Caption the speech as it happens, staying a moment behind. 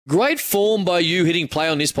Great form by you hitting play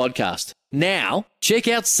on this podcast. Now, check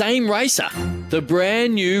out Same Racer, the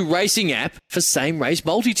brand new racing app for same race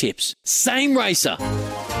multi-tips. Same Racer.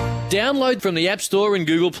 Download from the App Store and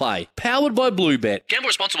Google Play. Powered by Bluebet. Gamble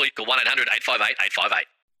responsibly. Call 1-800-858-858.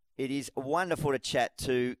 It is wonderful to chat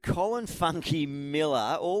to Colin Funky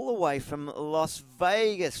Miller, all the way from Las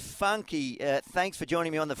Vegas. Funky, thanks for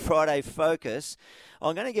joining me on the Friday Focus.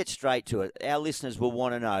 I'm going to get straight to it. Our listeners will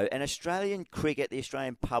want to know, and Australian cricket, the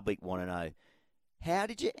Australian public want to know, how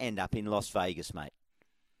did you end up in Las Vegas, mate?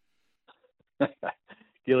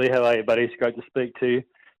 Gilly, how are you, buddy? It's great to speak to you.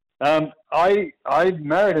 I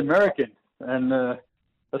married an American, and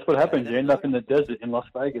that's what happens. You end up in the desert in Las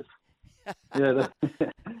Vegas. Yeah.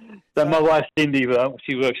 So my wife Cindy,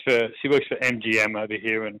 she works for MGM over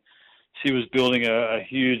here, and she was building a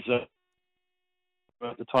huge.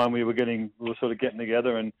 At the time, we were sort of getting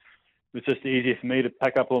together, and it was just easier for me to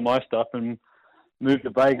pack up all my stuff and move to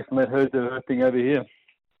Vegas and let her do her thing over here.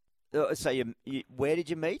 So where did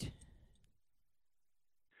you meet?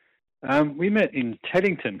 We met in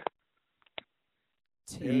Teddington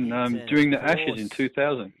during the Ashes in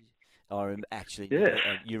 2000. Yeah.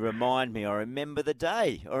 You remind me. I remember the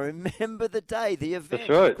day. The event. That's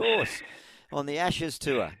right. Of course. On the Ashes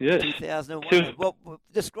tour, yes. 2001. Well,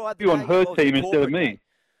 describe the you on her team instead of me.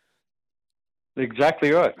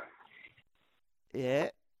 Exactly right. Yeah,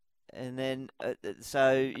 and then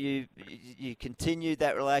so you continued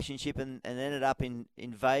that relationship and ended up in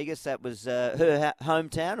Vegas. That was her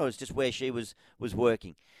hometown, or was just where she was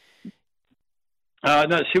working?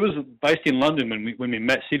 No, she was based in London when we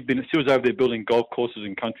met. She was over there building golf courses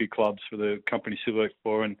and country clubs for the company she worked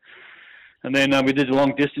for, and then we did a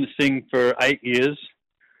long distance thing for 8 years,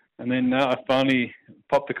 and then I finally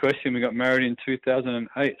popped the question. We got married in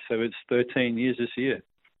 2008, so it's 13 years this year.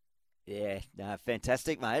 Yeah, no,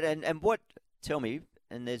 fantastic, mate. And what? Tell me.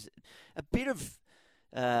 And there's a bit of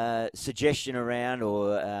suggestion around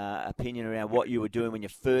or opinion around what you were doing when you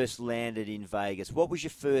first landed in Vegas. What was your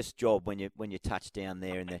first job when you touched down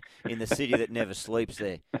there in the city that never sleeps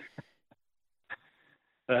there?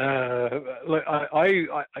 Look,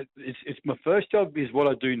 it's my first job is what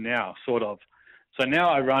I do now, sort of. So now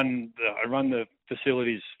I run the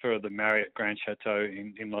facilities for the Marriott Grand Chateau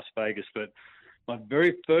in Las Vegas. But my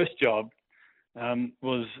very first job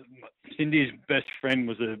was Cindy's best friend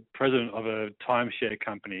was the president of a timeshare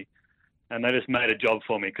company, and they just made a job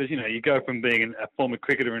for me because you go from being a former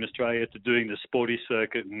cricketer in Australia to doing the sporty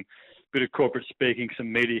circuit and a bit of corporate speaking, some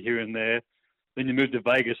media here and there. Then you move to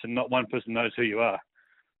Vegas and not one person knows who you are.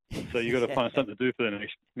 So you got to find something to do for the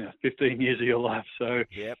next 15 years of your life. So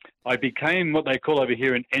yep. I became what they call over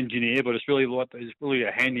here an engineer, but it's really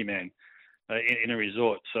a handyman in a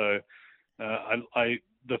resort. So my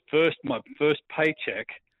first paycheck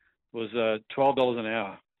was $12 an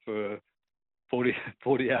hour for 40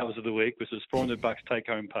 hours of the week, which was $400 take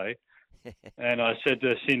home pay. And I said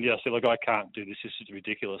to Cindy, look, I can't do this. This is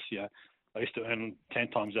ridiculous. I used to earn 10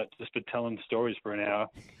 times that just for telling stories for an hour.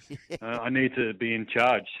 I need to be in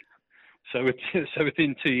charge. So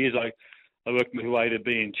within 2 years, I worked my way to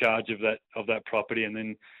be in charge of that property, and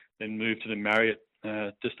then moved to the Marriott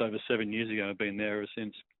just over 7 years ago. I've been there ever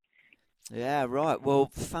since. Yeah, right. Well,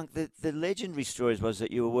 Funk, the legendary stories was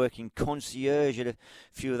that you were working concierge at a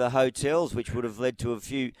few of the hotels, which would have led to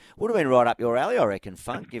would have been right up your alley, I reckon,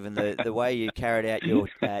 Funk, given the way you carried out your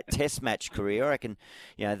test match career. I reckon,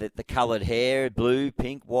 the coloured hair, blue,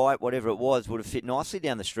 pink, white, whatever it was, would have fit nicely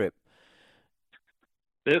down the strip.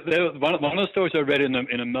 One of the stories I read in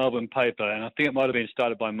a Melbourne paper, and I think it might have been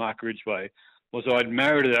started by Mark Ridgway, was I'd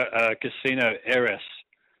married a casino heiress.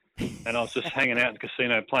 And I was just hanging out in the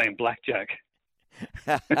casino playing blackjack.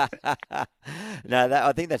 No,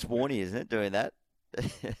 I think that's Warnie, isn't it, doing that?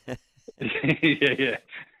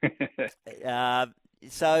 Yeah.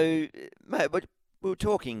 So, mate, we were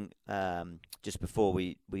talking just before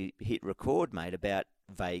we hit record, mate, about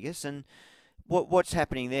Vegas and what's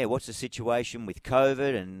happening there. What's the situation with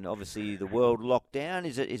COVID and obviously the world lockdown?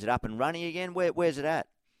 Is it up and running again? Where's it at?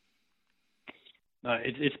 No,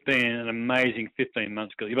 it's been an amazing 15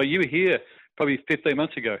 months ago. But you were here probably 15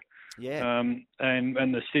 months ago. Yeah. And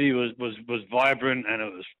the city was vibrant and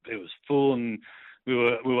it was full, and we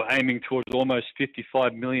were aiming towards almost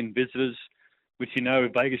 55 million visitors, which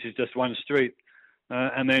Vegas is just one street.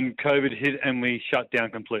 And then COVID hit and we shut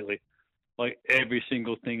down completely. Like every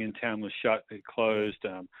single thing in town was shut. It closed.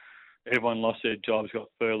 Everyone lost their jobs, got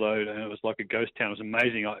furloughed, and it was like a ghost town. It was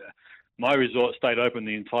amazing. My resort stayed open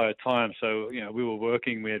the entire time, so we were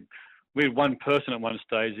working. We had one person at one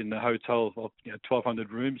stage in the hotel of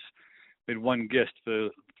 1,200 rooms. We had one guest for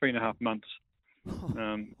 3.5 months.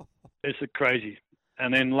 It's crazy,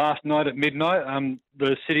 And then last night at midnight,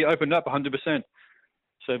 the city opened up 100%.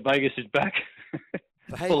 So Vegas is back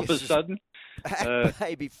all of a sudden.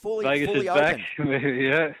 Baby, Vegas fully is back.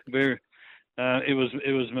 Yeah, it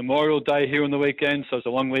was Memorial Day here on the weekend, so it's a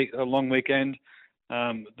long weekend.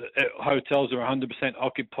 The hotels are 100%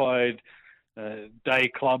 occupied.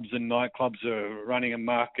 Day clubs and nightclubs are running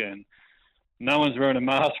amok, and no one's wearing a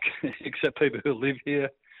mask except people who live here.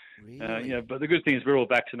 Really? But the good thing is we're all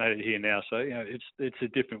vaccinated here now, so it's a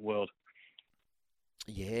different world.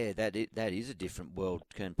 Yeah, that is a different world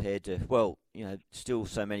compared to, well, still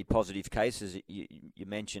so many positive cases. You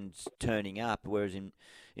mentioned turning up, whereas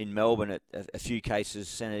in Melbourne, a few cases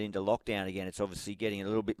sent it into lockdown again. It's obviously getting a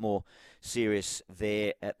little bit more serious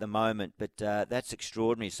there at the moment, but that's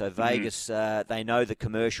extraordinary. So Vegas, they know the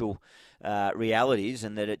commercial realities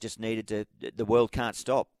and that it just the world can't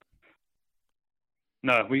stop.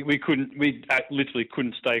 No, we couldn't. We literally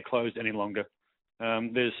couldn't stay closed any longer.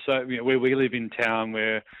 There's where we live in town,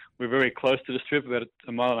 where we're very close to the Strip, about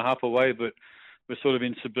a mile and a half away, but we're sort of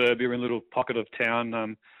in suburbia, in a little pocket of town,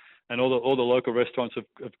 and all the local restaurants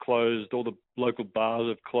have closed, all the local bars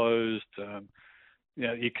have closed.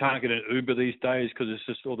 You can't get an Uber these days because it's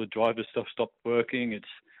just all the driver stuff stopped working.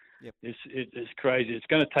 It's crazy. It's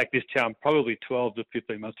going to take this town probably 12 to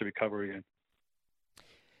 15 months to recover again.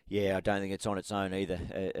 Yeah, I don't think it's on its own either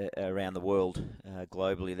around the world,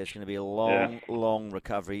 globally. There's going to be a long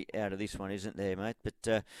recovery out of this one, isn't there, mate?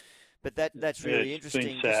 But that's really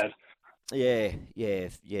interesting. Been sad.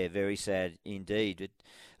 Yeah, very sad indeed.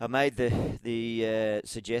 I made the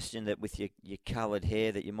suggestion that with your coloured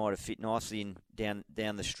hair that you might have fit nicely in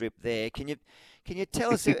down the Strip there. Can you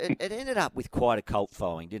tell us? It ended up with quite a cult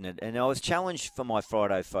following, didn't it? And I was challenged for my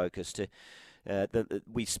Friday Focus to.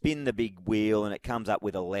 We spin the big wheel and it comes up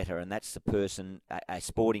with a letter, and that's the person, a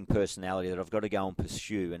sporting personality that I've got to go and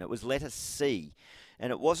pursue. And it was letter C.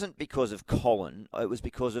 And it wasn't because of Colin, it was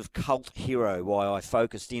because of Cult Hero, why I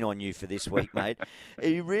focused in on you for this week, mate.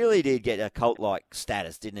 You really did get a cult-like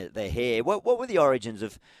status, didn't it? Their hair. What were the origins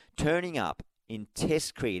of turning up in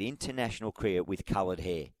Test cricket, international cricket, with coloured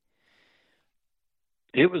hair?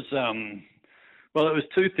 It was... Well, it was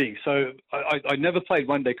two things. So I never played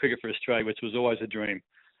one-day cricket for Australia, which was always a dream.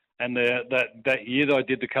 And that year that I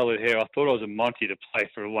did the coloured hair, I thought I was a Monty to play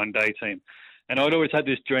for a one-day team. And I'd always had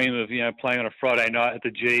this dream of playing on a Friday night at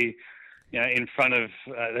the G, in front of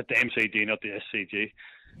at the MCG, not the SCG,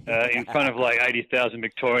 in front of like 80,000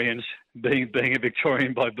 Victorians, being a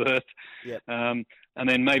Victorian by birth. Yep. And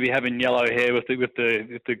then maybe having yellow hair with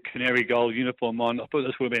the canary gold uniform on. I thought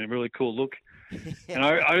this would have been a really cool look. And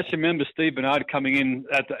I just remember Steve Bernard coming in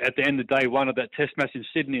at the end of day one of that Test match in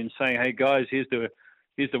Sydney and saying, "Hey guys, here's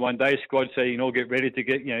the one-day squad, so you can all get ready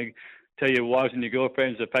to tell your wives and your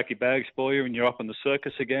girlfriends to pack your bags for you, and you're off on the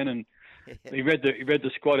circus again." And he read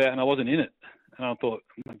the squad out, and I wasn't in it. And I thought,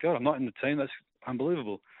 oh my God, I'm not in the team. That's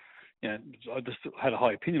unbelievable. I just had a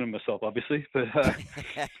high opinion of myself, obviously. But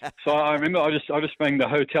so I remember I just rang the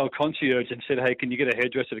hotel concierge and said, "Hey, can you get a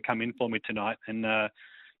hairdresser to come in for me tonight? And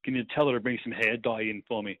can you tell her to bring some hair dye in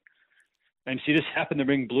for me?" And she just happened to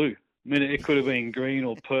bring blue. I mean, it could have been green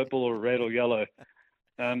or purple or red or yellow.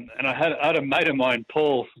 And I had a mate of mine,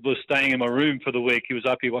 Paul, was staying in my room for the week. He was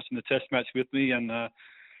up here watching the Test match with me, and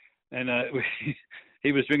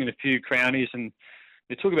he was ringing a few crownies, and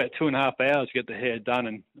it took about 2.5 hours to get the hair done.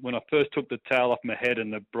 And when I first took the towel off my head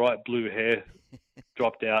and the bright blue hair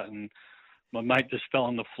dropped out, and my mate just fell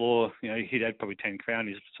on the floor. He'd had probably 10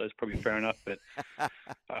 crownies, so it's probably fair enough. But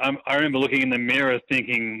I remember looking in the mirror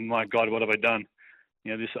thinking, my God, what have I done?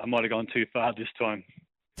 I might have gone too far this time.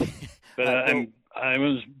 But and it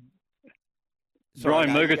was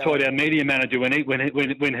Brian Murgatroyd, our media manager, when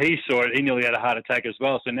he saw it, he nearly had a heart attack as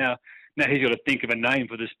well. So now he's got to think of a name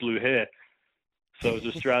for this blue hair. So it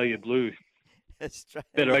was Australia Blue.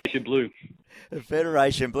 Federation Blue.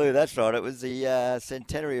 Federation Blue, that's right. It was the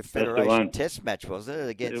centenary of Federation Test match, wasn't it,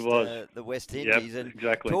 against the West Indies? Yep, and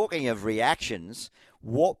exactly. Talking of reactions,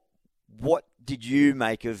 what did you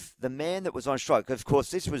make of the man that was on strike? Of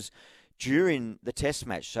course, this was during the Test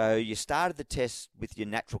match. So you started the Test with your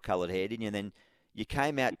natural coloured hair, didn't you? And then you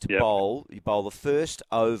came out to bowl. You bowl the first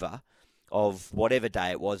over of whatever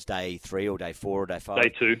day it was, day 3 or day 4 or day 5. Day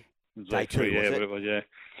 2. Day 2, yeah, whatever it was, yeah.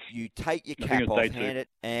 You take your cap off, hand it,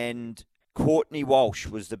 and Courtney Walsh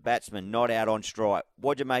was the batsman, not out on strike.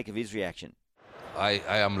 What'd you make of his reaction? I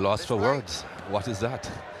am lost for words. What is that?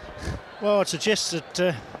 Well, it suggests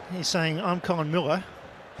that he's saying, "I'm Colin Miller."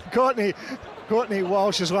 Courtney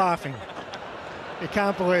Walsh is laughing. You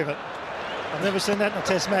can't believe it. I've never seen that in a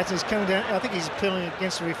Test match. He's coming down. I think he's appealing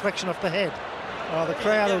against the reflection off the head. Oh, the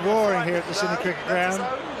crowd are roaring here at the Sydney Cricket Ground.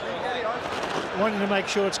 wanting to make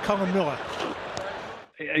sure it's Colin Miller.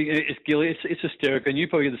 It's Gilly. It's hysterical, and you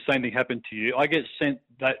probably get the same thing happen to you. I get sent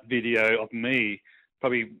that video of me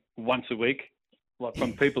probably once a week, like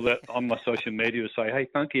from people that on my social media will say, "Hey,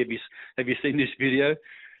 Funky, have you seen this video?"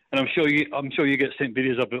 And I'm sure you get sent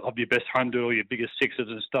videos of your best 100 or your biggest sixes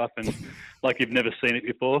and stuff, and like you've never seen it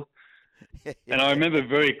before. And I remember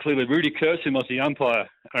very clearly, Rudy Kurtzen was the umpire.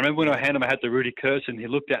 I remember when I handed my hat to Rudy Kurtzen, he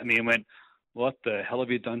looked at me and went, "What the hell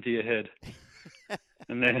have you done to your head?"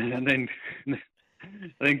 and then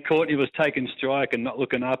Courtney was taking strike and not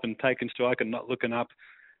looking up, and taking strike and not looking up,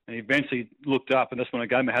 and he eventually looked up, and that's when I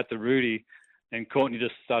gave my hat to Rudy, and Courtney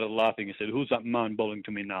just started laughing and said, "Who's that man bowling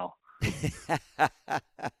to me now?"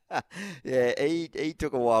 Yeah, he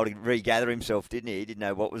took a while to regather himself, didn't he? He didn't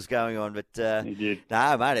know what was going on, but He did.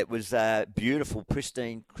 No, mate, it was a beautiful,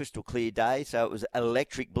 pristine, crystal clear day. So it was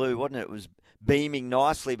electric blue, wasn't it? It was beaming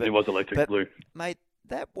nicely. But It was electric blue. Mate,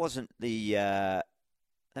 that wasn't the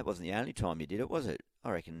only time you did it, was it?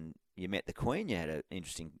 I reckon you met the Queen. You had an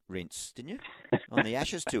interesting rinse, didn't you, on the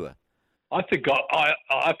Ashes tour? I forgot.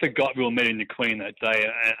 I forgot we were meeting the Queen that day,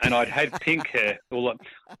 and I'd had pink hair.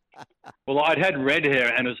 Well, I'd had red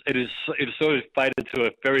hair, and it sort of faded to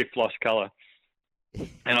a fairy floss colour.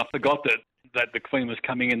 And I forgot that the Queen was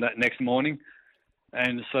coming in that next morning.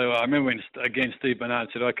 And so I remember when again Steve Bernard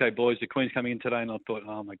said, "Okay, boys, the Queen's coming in today," and I thought,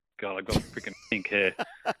 "Oh my God, I've got freaking pink hair."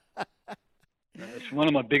 It's one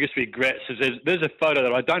of my biggest regrets. Is there's a photo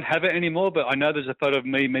that I don't have it anymore, but I know there's a photo of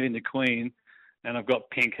me meeting the Queen, and I've got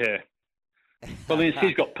pink hair. Well, then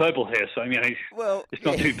she's got purple hair, so I mean, it's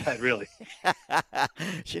not too bad, really.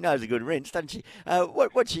 She knows a good rinse, doesn't she?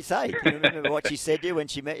 What'd she say? Do you remember what she said to you when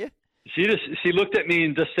she met you? She looked at me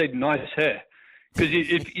and just said, "Nice hair," because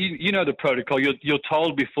you know the protocol. You're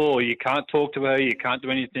told before you can't talk to her, you can't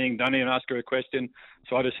do anything, don't even ask her a question.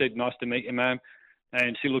 So I just said, "Nice to meet you, ma'am,"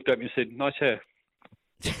 and she looked at me and said, "Nice hair."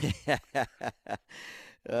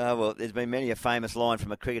 Well, there's been many a famous line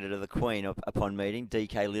from a cricketer to the Queen upon meeting.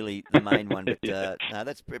 DK Lilly, the main one. But no,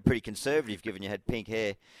 that's pretty conservative, given you had pink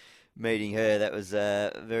hair meeting her. That was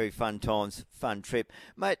very fun times, fun trip.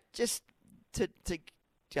 Mate, just to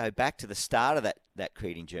go back to the start of that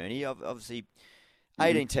cricketing journey, obviously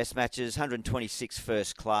 18 test matches, 126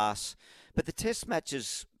 first class. But the test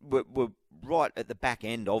matches were right at the back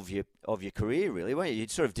end of your career, really, weren't you? You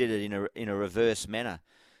sort of did it in a reverse manner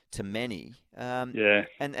to many. Yeah.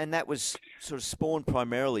 And that was sort of spawned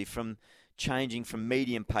primarily from changing from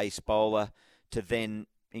medium pace bowler to then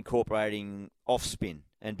incorporating off spin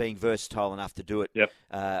and being versatile enough to do it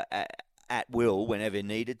at will whenever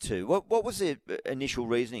needed to. What was the initial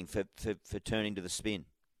reasoning for turning to the spin?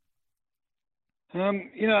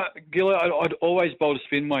 Gilly, I'd always bowled a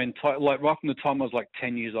spin my entire, right from the time I was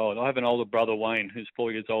 10 years old. I have an older brother, Wayne, who's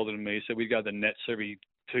 4 years older than me, so we'd go to the nets every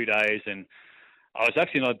 2 days, and I was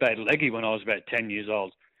actually not bad leggy when I was about 10 years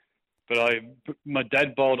old. But my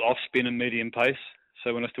dad bowled off spin and medium pace,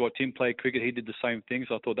 so when I saw Tim play cricket, he did the same thing,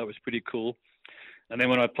 so I thought that was pretty cool. And then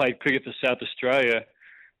when I played cricket for South Australia,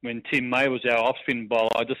 when Tim May was our off-spin bowler,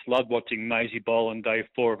 I just loved watching Maisie bowl on day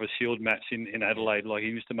 4 of a Shield match in Adelaide. He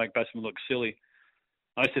used to make batsmen look silly.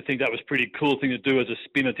 I used to think that was a pretty cool thing to do as a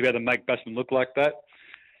spinner, to be able to make batsmen look like that.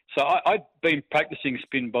 So I'd been practicing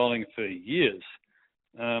spin bowling for years.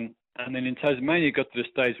 And then in Tasmania, got to the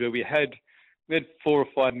stage where we had 4 or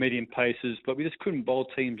 5 medium paces, but we just couldn't bowl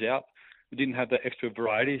teams out. We didn't have that extra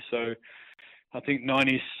variety. So I think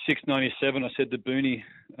 96, 97, I said to Booney,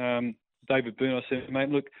 David Boone, I said, "Mate,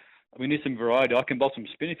 look, we need some variety. I can bowl some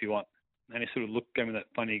spin if you want." And he sort of gave me that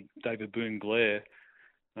funny David Boone glare.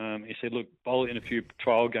 He said, "Look, bowl it in a few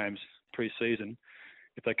trial games pre-season.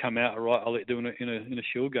 If they come out all right, I'll let you do it in a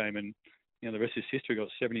Shield game." And the rest is history. Got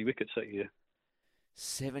 70 wickets that year.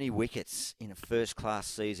 70 wickets in a first-class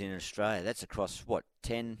season in Australia. That's across,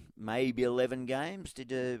 10, maybe 11 games? Did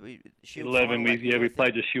Shield 11, final we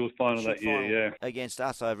played the Shield final that year, yeah. Against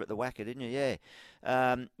us over at the WACA, didn't you? Yeah.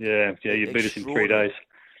 You beat us in 3 days.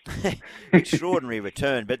 Extraordinary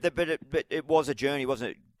return. But it was a journey,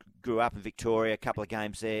 wasn't it? Grew up in Victoria, a couple of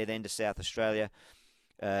games there, then to South Australia,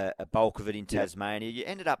 a bulk of it in Tasmania. You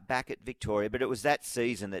ended up back at Victoria, but it was that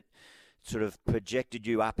season that sort of projected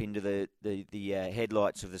you up into the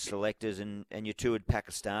headlights of the selectors, and you toured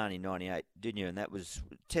Pakistan in '98, didn't you? And that was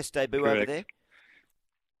test debut over there.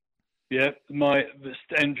 Yeah,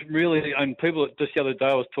 and people, just the other day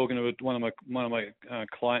I was talking to one of my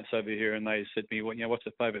clients over here, and they said to me, "What's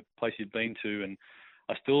the favourite place you've been to?" And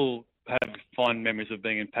I still have fond memories of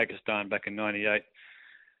being in Pakistan back in '98.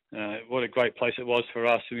 What a great place it was for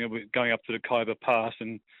us. We're going up to the Khyber Pass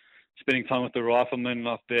and spending time with the riflemen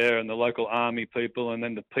up there and the local army people, and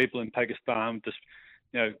then the people in Pakistan just,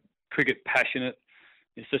 cricket passionate.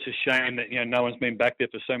 It's such a shame that no one's been back there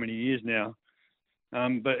for so many years now.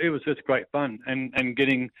 But it was just great fun, and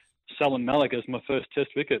getting Salman Malik as my first Test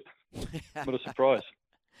wicket. What a surprise!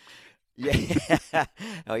 Yeah,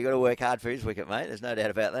 oh, you got to work hard for his wicket, mate. There's no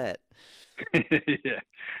doubt about that. Yeah.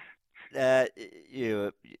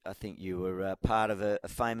 I think you were part of a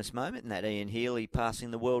famous moment in that Ian Healy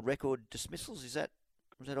passing the world record dismissals. Was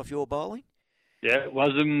that off your bowling? Yeah, it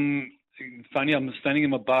was funny. I'm standing in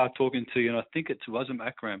my bar talking to you, and I think it was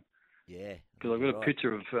Akram. Yeah, because I've got a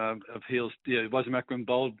picture of Heels. Yeah, Wasim Akram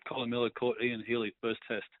bowled. Colin Miller caught Ian Healy first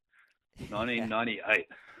Test, 1998.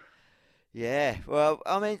 Yeah. Well,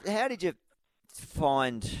 I mean, how did you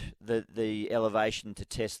find the elevation to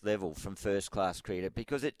Test level from first class cricket?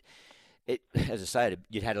 Because it as I say,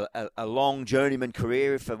 you'd had a long journeyman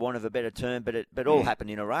career, for want of a better term, but all happened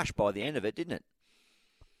in a rush by the end of it, didn't it?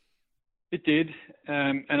 It did,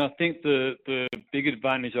 and I think the big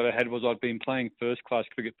advantage that I had was I'd been playing first class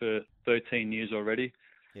cricket for 13 years already.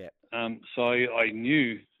 Yeah. So I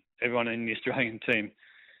knew everyone in the Australian team,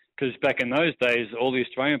 because back in those days, all the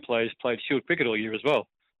Australian players played Shield cricket all year as well.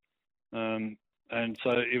 And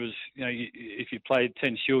so it was, if you played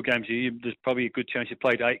 10 Shield games a year, there's probably a good chance you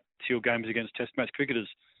played 8 Shield games against Test match cricketers.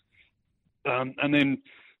 And then,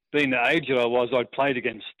 being the age that I was, I'd played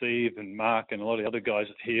against Steve and Mark and a lot of other guys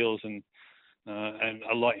at Heels and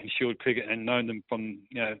a lot in Shield cricket, and known them from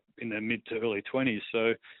in their mid to early 20s.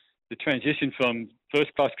 So the transition from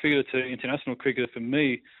first class cricketer to international cricketer for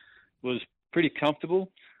me was pretty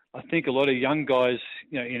comfortable. I think a lot of young guys,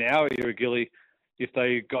 in our era, Gilly, if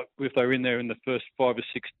they were in there in the first 5 or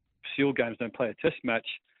 6 Shield games and play a Test match,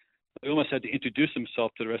 they almost had to introduce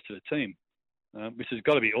themselves to the rest of the team, which has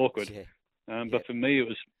got to be awkward. Yeah. But for me,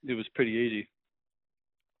 it was pretty easy.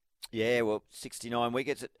 Yeah, well, 69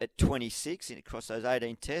 wickets at 26 across those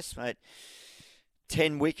 18 Tests, mate.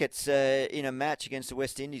 10 wickets in a match against the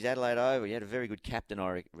West Indies, Adelaide Oval. You had a very good captain,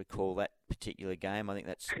 I recall that particular game. I think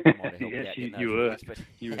that's might have helped yes, out you those were. wickets,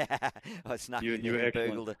 but I snuck in there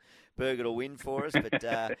and burgled a win for us.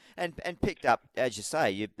 But and picked up, as you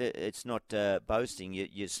say, it's not boasting.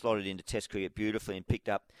 You slotted into Test cricket beautifully and picked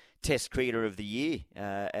up Test Cricketer of the Year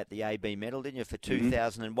at the AB medal, didn't you, for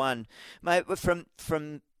 2001. Mate,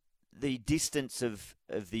 from the distance of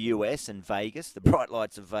the US and Vegas, the bright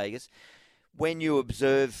lights of Vegas, when you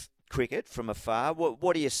observe cricket from afar,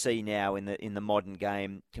 what do you see now in the modern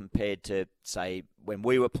game compared to, say, when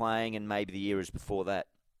we were playing and maybe the eras before that?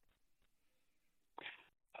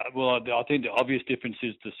 Well, I think the obvious difference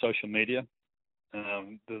is the social media,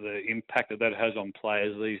 the impact that has on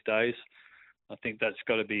players these days. I think that's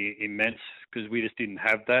got to be immense, because we just didn't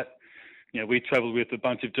have that. We travelled with a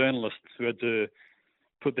bunch of journalists who had to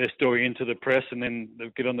put their story into the press, and then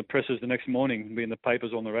they'd get on the presses the next morning and be in the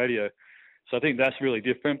papers on the radio. So I think that's really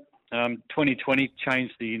different. 2020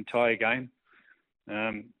 changed the entire game.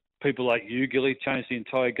 People like you, Gilly, changed the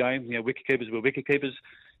entire game. Wicketkeepers were wicketkeepers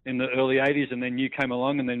in the early 80s, and then you came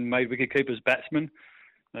along and then made wicketkeepers batsmen.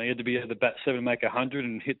 You had to be able to bat 7, make 100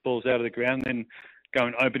 and hit balls out of the ground, then go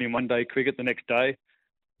and open in one-day cricket the next day.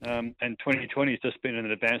 And 2020 has just been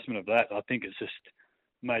an advancement of that. I think it's just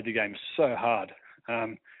made the game so hard.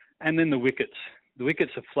 And then the wickets. The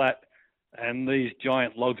wickets are flat, and these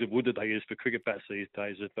giant logs of wood that they use for cricket bats these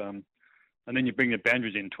days. And then you bring the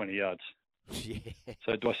boundaries in 20 yards. Yeah.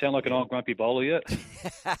 So do I sound like an old grumpy bowler yet?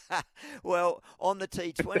 Well, on the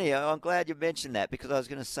T20, I'm glad you mentioned that, because I was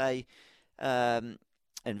going to say, and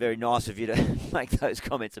very nice of you to make those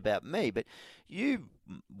comments about me, but you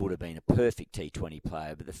would have been a perfect T20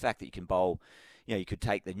 player. But the fact that you can bowl, you could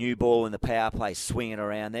take the new ball in the power play, swing it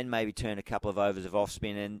around, then maybe turn a couple of overs of off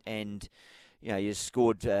spin, and you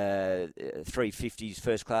scored 350s,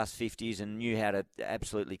 first class 50s, and knew how to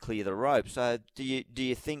absolutely clear the rope. So do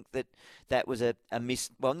you think that was a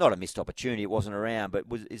missed, well, not a missed opportunity, it wasn't around, but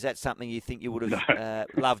is that something you think you would have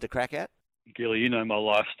loved to crack at? Gilly, you know my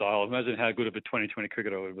lifestyle. Imagine how good of a 2020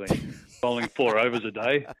 cricketer I would have been. Bowling 4 overs a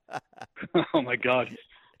day. Oh, my God.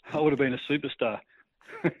 I would have been a superstar.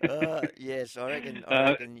 Yes, I reckon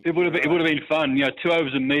it would have been fun. 2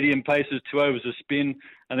 overs of medium paces, 2 overs of spin,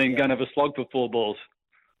 and then go and have a slog for 4 balls.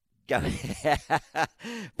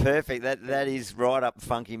 Perfect. That is right up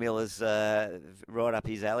Funky Miller's, right up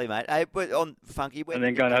his alley, mate. Hey, but on Funky, and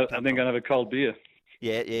then go and have a cold beer.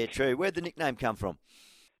 Yeah, true. Where'd the nickname come from?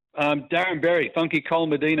 Darren Berry, Funky Col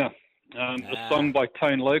Medina. A song by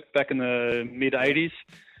Tone Loc back in the mid '80s.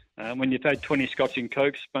 When you've had 20 Scotch and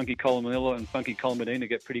Cokes, Funky Col Manila and Funky Col Medina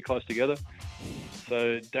get pretty close together.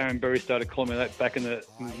 So Darren Berry started calling me that back in the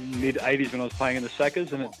mid '80s when I was playing in the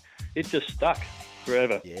Sackers, and it just stuck.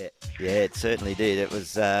 forever. Yeah, it certainly did. It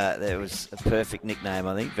was a perfect nickname,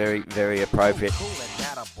 I think. Very, very appropriate.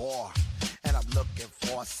 And I'm looking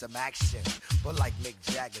for some action. But like Mick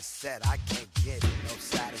Jagger said, I can't get no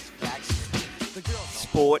satisfaction.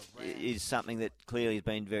 Sport is something that clearly has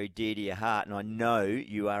been very dear to your heart, and I know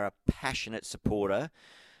you are a passionate supporter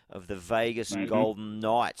of the Vegas Golden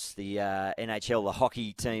Knights, the NHL, the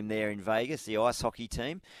hockey team there in Vegas, the ice hockey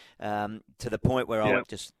team, to the point where I'll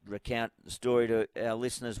just recount the story to our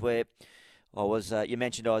listeners where I was, you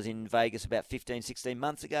mentioned I was in Vegas about 15, 16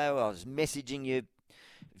 months ago. I was messaging you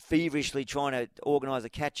feverishly trying to organise a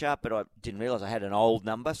catch-up, but I didn't realise I had an old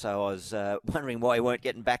number, so I was wondering why you weren't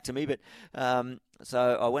getting back to me. But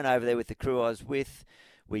so I went over there with the crew I was with.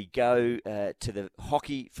 We go to the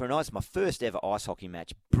hockey for a night. It's my first ever ice hockey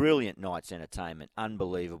match. Brilliant night's entertainment.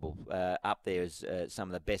 Unbelievable. Up there is some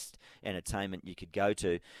of the best entertainment you could go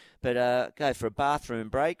to. But go for a bathroom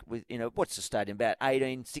break with, what's the stadium, about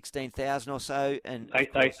 16,000 or so? And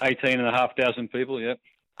 18,500 people, yep.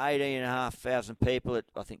 18,500 people at,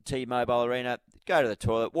 I think, T-Mobile Arena. Go to the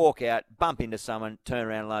toilet, walk out, bump into someone, turn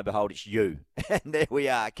around and lo and behold, it's you. And there we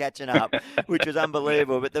are, catching up, which was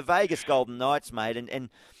unbelievable. But the Vegas Golden Knights, mate, and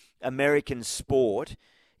American sport,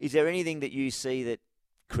 is there anything that you see that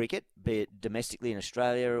cricket, be it domestically in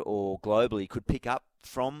Australia or globally, could pick up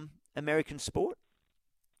from American sport?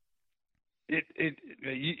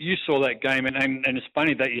 You saw that game, and it's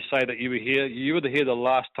funny that you say that you were here. You were here the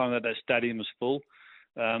last time that stadium was full.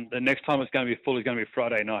 The next time it's going to be full is going to be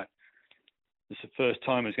Friday night. It's the first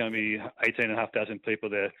time it's going to be 18,500 people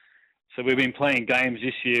there. So we've been playing games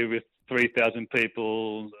this year with 3,000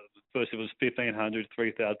 people. First it was 1,500,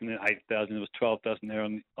 3,000, then 8,000. It was 12,000 there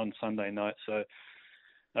on Sunday night. So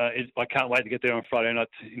I can't wait to get there on Friday night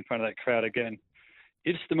in front of that crowd again.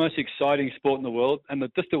 It's the most exciting sport in the world, and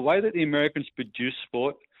just the way that the Americans produce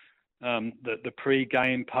sport, the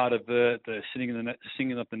pre-game part of the singing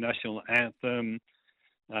of the national anthem,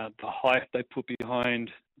 the hype they put behind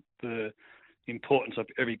the importance of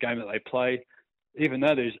every game that they play. Even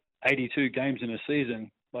though there's 82 games in a season,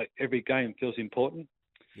 like every game feels important.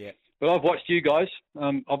 Yeah. But I've watched you guys.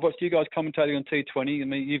 I've watched you guys commentating on T20. I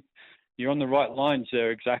mean, you're on the right lines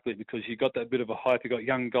there exactly, because you got that bit of a hype. You got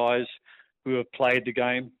young guys who have played the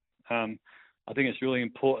game. I think it's really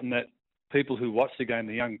important that people who watch the game,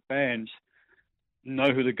 the young fans,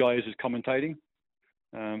 know who the guy is who's commentating.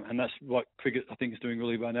 And that's what cricket, I think, is doing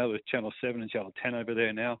really well now with Channel 7 and Channel 10 over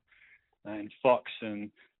there now, and Fox.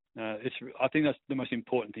 And I think that's the most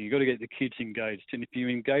important thing. You've got to get the kids engaged. And if you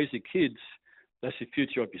engage the kids, that's the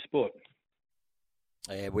future of your sport.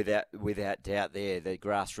 Yeah, without doubt there, the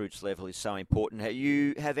grassroots level is so important.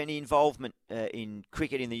 You have any involvement in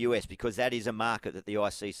cricket in the US? Because that is a market that the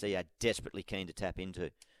ICC are desperately keen to tap into.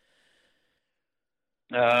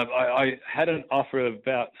 I had an offer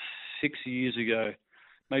about 6 years ago,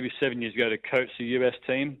 maybe 7 years ago, to coach the US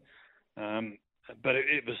team. But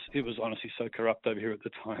it was honestly so corrupt over here at the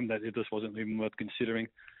time that it just wasn't even worth considering.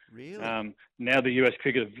 Really? Now the US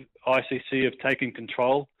Cricket ICC have taken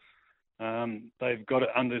control. They've got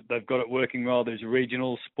it working well. There's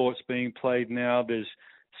regional sports being played now. There's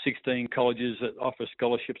 16 colleges that offer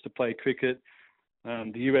scholarships to play cricket.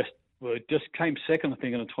 The US just came second, I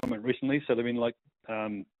think, in a tournament recently. So they're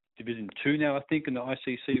in Division 2 now, I think, in the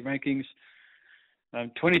ICC rankings.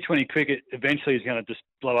 2020 cricket eventually is going to just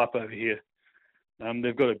blow up over here.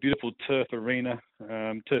 They've got a beautiful turf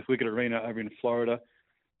wicket arena over in Florida.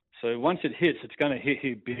 So once it hits, it's going to hit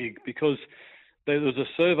here big, because there was a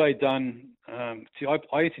survey done. I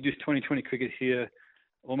introduced 2020 cricket here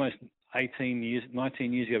almost 19 years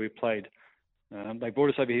ago. We played. They brought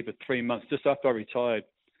us over here for 3 months, just after I retired.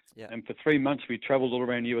 Yeah. And for 3 months, we travelled all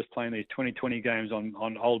around the US playing these 2020 games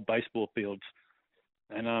on old baseball fields.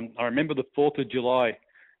 And I remember the 4th of July,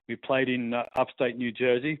 we played in upstate New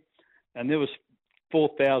Jersey, and there was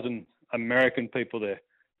 4,000 American people there.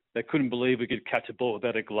 They couldn't believe we could catch a ball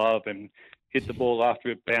without a glove and hit the ball after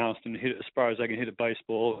it bounced and hit it as far as they can hit a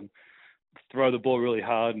baseball and throw the ball really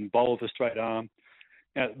hard and bowl with a straight arm.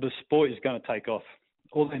 Now, the sport is going to take off.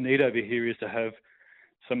 All they need over here is to have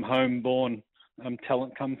some homeborn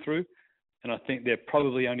talent come through, and I think they're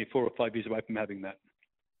probably only 4 or 5 years away from having that.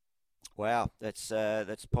 Wow, that's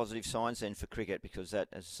positive signs then for cricket, because that,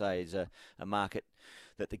 as I say, is a market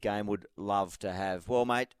that the game would love to have. Well,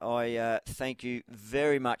 mate, I thank you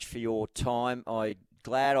very much for your time. I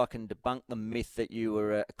glad I can debunk the myth that you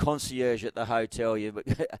were a concierge at the hotel.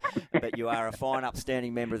 But you are a fine,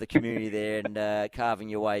 upstanding member of the community there, and carving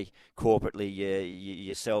your way corporately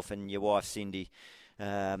yourself and your wife Cindy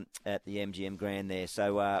at the MGM Grand there.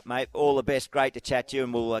 So, mate, all the best. Great to chat to you,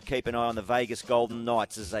 and we'll keep an eye on the Vegas Golden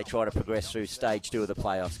Knights as they try to progress through Stage 2 of the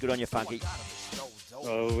playoffs. Good on you, Funky.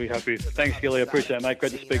 Oh, we happy. Thanks, Gilly. I appreciate it, mate.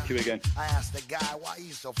 Great to speak to you again. I asked the guy why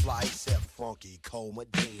he's so fly. He said, Funky Cole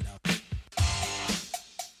Medina.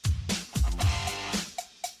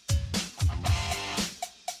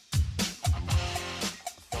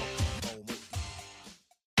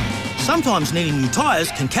 Sometimes needing new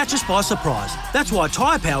tyres can catch us by surprise. That's why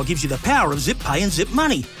Tyre Power gives you the power of Zip Pay and Zip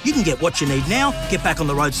Money. You can get what you need now, get back on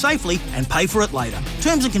the road safely and pay for it later.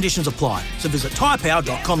 Terms and conditions apply. So visit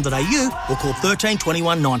tyrepower.com.au or call 13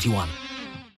 21 91.